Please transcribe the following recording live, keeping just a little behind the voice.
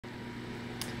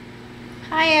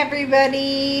Hi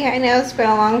everybody. I know it's been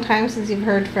a long time since you've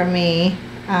heard from me.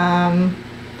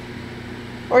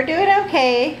 We're doing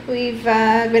okay. We've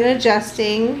been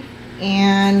adjusting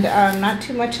and not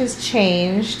too much has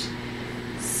changed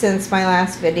since my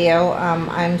last video.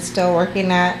 I'm still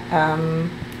working at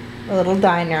a little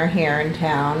diner here in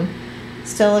town.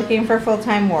 Still looking for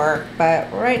full-time work,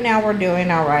 but right now we're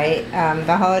doing all right.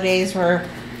 The holidays were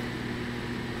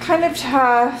kind of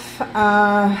tough,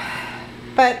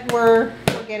 but we're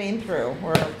getting through.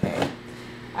 We're okay.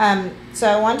 So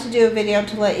I want to do a video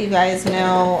to let you guys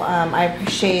know I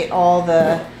appreciate all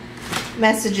the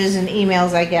messages and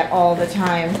emails I get all the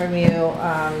time from you,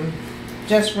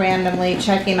 just randomly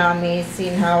checking on me,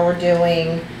 seeing how we're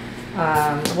doing,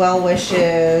 well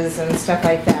wishes and stuff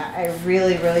like that. I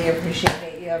really appreciate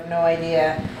it. You have no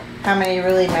idea how many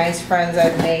really nice friends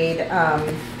I've made.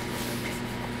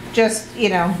 Just, you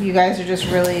know, you guys are just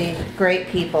really great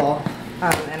people.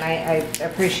 And I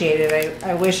appreciate it.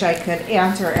 I wish I could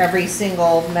answer every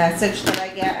single message that I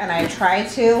get, and I try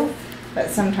to,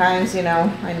 but sometimes, you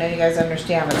know, I know you guys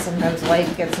understand, but sometimes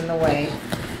life gets in the way.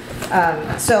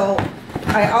 So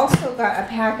I also got a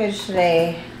package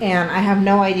today, and I have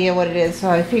no idea what it is, so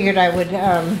I figured I would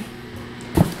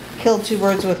kill two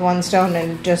birds with one stone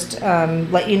and just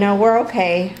let you know we're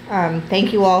okay.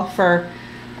 Thank you all for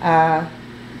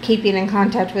keeping in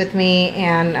contact with me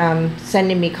and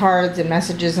sending me cards and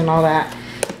messages and all that,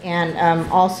 and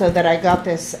also that I got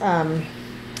this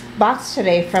box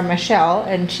today from Michelle,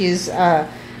 and she's I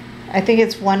think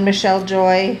it's One Michelle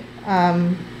Joy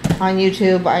on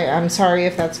YouTube. I'm sorry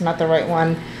if that's not the right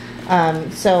one.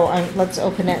 So let's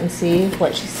open it and see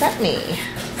what she sent me.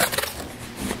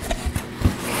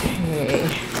 Okay.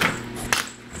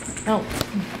 Oh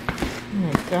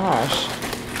my gosh.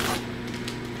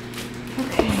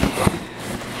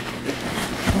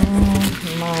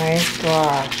 My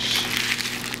gosh.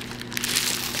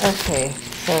 Okay,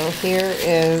 so here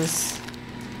is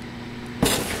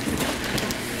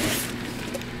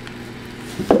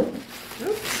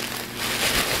oops.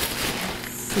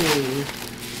 Let's see.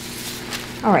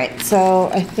 Alright, so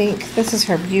I think this is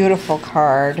her beautiful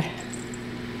card.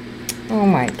 Oh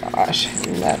my gosh,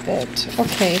 I love it.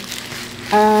 Okay.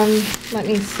 Let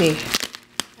me see. I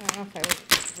don't know if I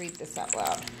would read this out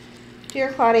loud.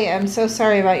 Dear Claudia, I'm so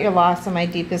sorry about your loss, and my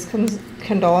deepest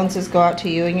condolences go out to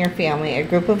you and your family. A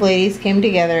group of ladies came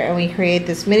together and we created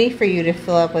this mini for you to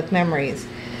fill up with memories.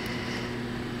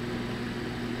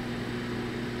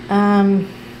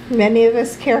 Many of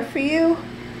us care for you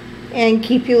and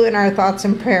keep you in our thoughts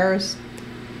and prayers.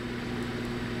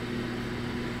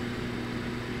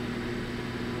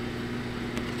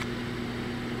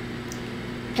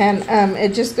 And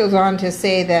it just goes on to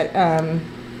say that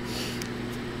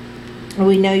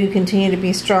we know you continue to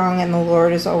be strong and the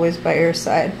Lord is always by your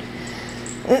side.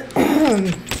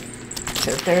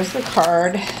 So there's the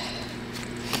card.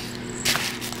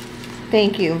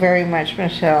 Thank you very much,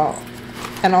 Michelle,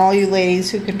 and all you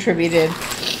ladies who contributed.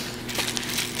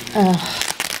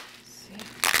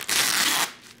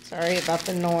 Sorry about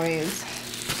the noise.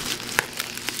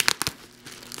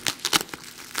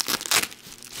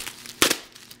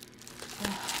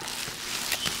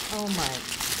 Oh my.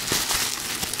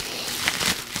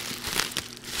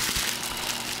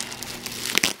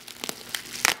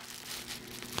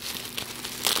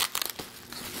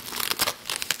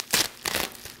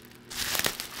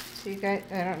 So you guys,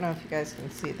 I don't know if you guys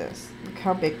can see this. Look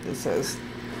how big this is.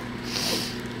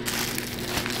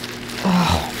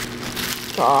 Oh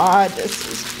God, this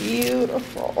is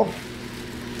beautiful.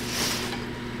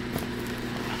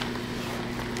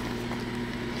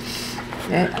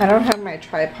 And I don't have my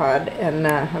tripod, and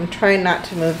I'm trying not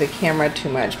to move the camera too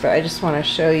much, but I just want to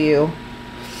show you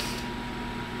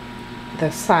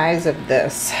the size of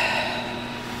this.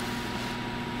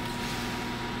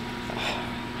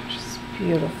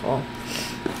 Beautiful.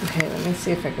 Okay, let me see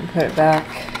if I can put it back.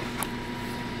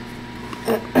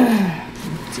 Let's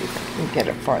see if I can get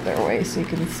it farther away so you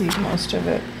can see most of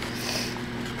it.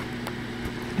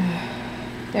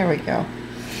 There we go.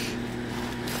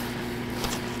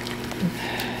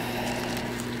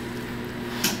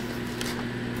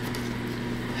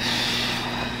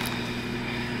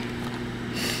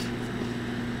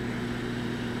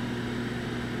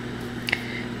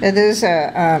 There's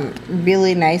a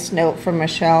really nice note from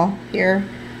Michelle here.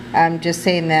 Just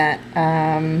saying that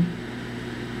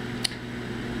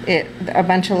a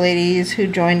bunch of ladies who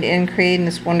joined in creating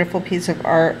this wonderful piece of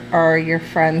art are your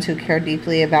friends who care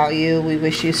deeply about you. We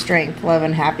wish you strength, love,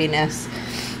 and happiness.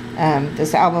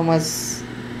 This album was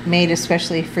made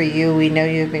especially for you. We know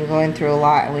you've been going through a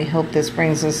lot, and we hope this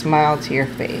brings a smile to your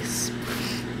face.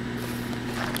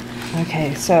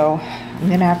 Okay, so I'm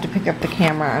gonna have to pick up the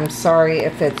camera. I'm sorry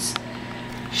if it's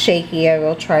shaky. I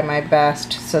will try my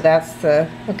best. So that's the,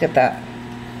 look at that.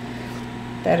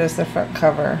 That is the front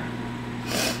cover.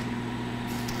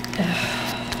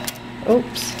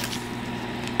 Oops.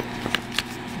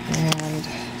 And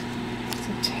it's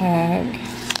a tag.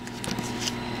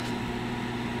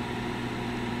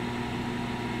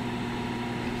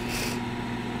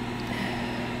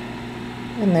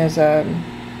 And there's a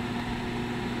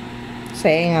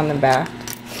saying on the back.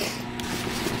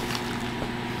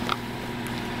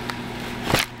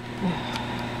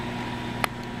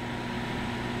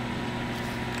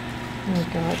 Oh my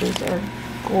God, these are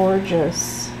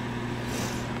gorgeous.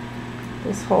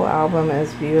 This whole album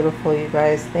is beautiful, you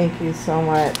guys. Thank you so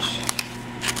much.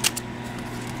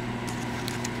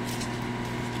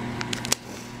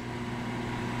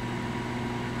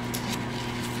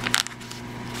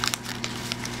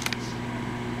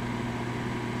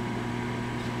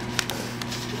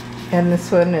 And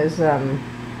this one is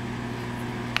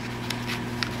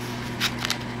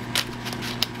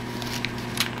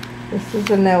this is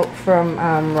a note from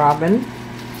Robin.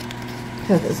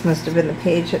 So this must have been the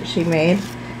page that she made.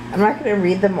 I'm not going to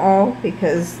read them all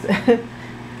because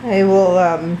I will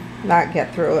not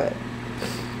get through it.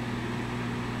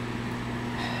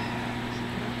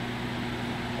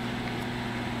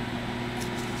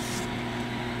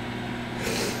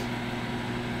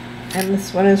 And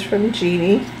this one is from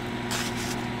Jeannie.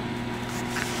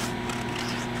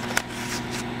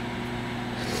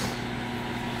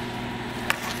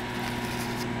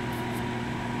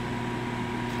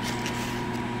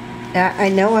 I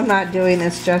know I'm not doing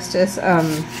this justice. I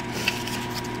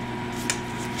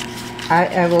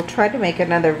will try to make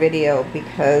another video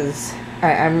because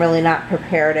I'm really not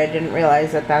prepared. I didn't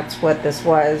realize that that's what this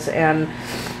was, and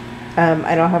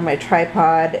I don't have my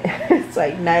tripod. It's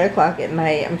like 9 o'clock at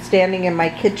night. I'm standing in my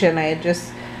kitchen. I had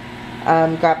just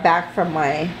got back from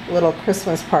my little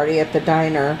Christmas party at the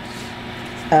diner.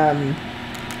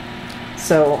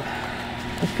 So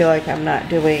I feel like I'm not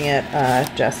doing it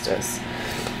justice.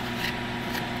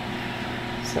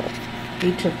 So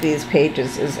each of these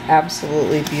pages is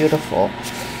absolutely beautiful.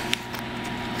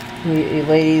 You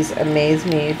ladies amaze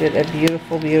me. You did a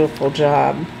beautiful, beautiful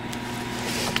job.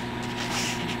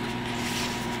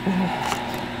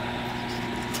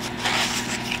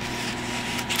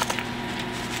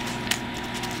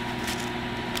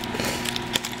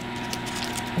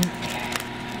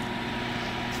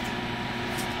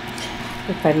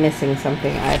 If I'm missing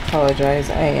something, I apologize.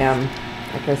 I am,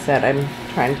 like I said, I'm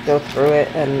trying to go through it,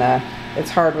 and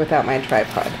it's hard without my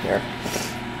tripod here.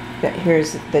 But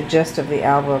here's the gist of the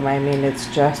album. I mean, it's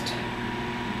just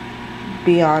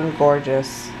beyond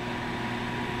gorgeous.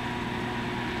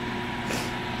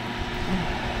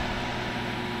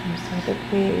 Here's the other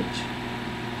page.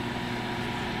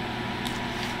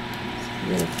 These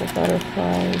beautiful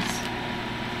butterflies.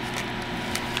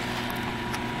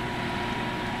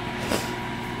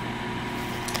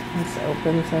 This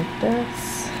opens like this.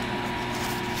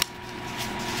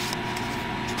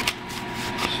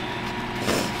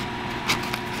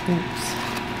 Oops.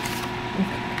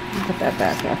 Okay, I'll put that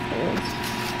back afterwards.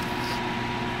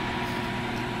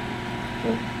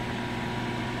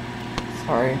 Oops.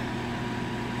 Sorry.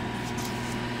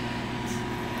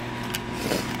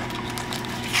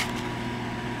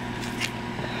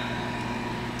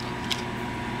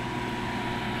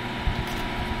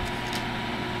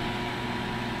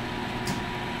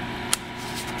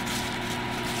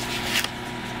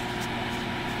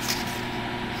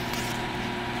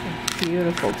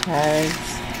 Beautiful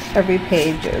tags. Every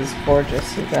page is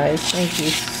gorgeous, you guys. Thank you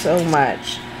so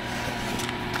much.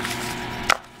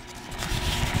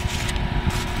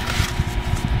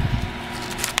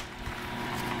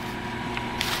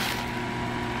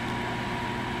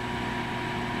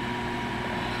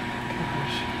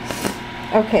 Gosh.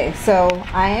 Okay, so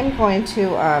I am going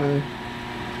to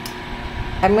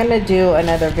I'm going to do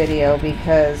another video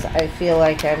because I feel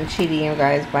like I'm cheating you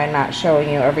guys by not showing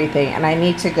you everything, and I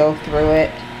need to go through it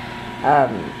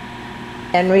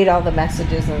and read all the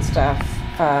messages and stuff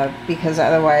because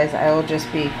otherwise I will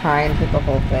just be crying through the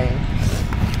whole thing.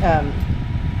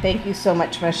 Thank you so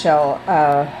much, Michelle.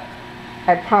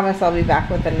 I promise I'll be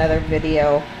back with another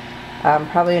video,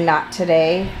 probably not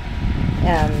today.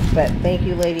 But thank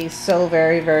you ladies so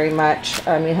very, very much.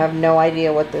 You have no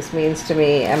idea what this means to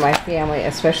me and my family,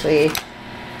 especially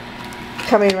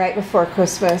coming right before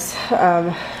Christmas.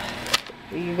 You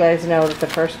guys know that the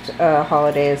first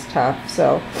holiday is tough,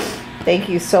 so thank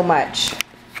you so much.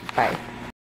 Bye.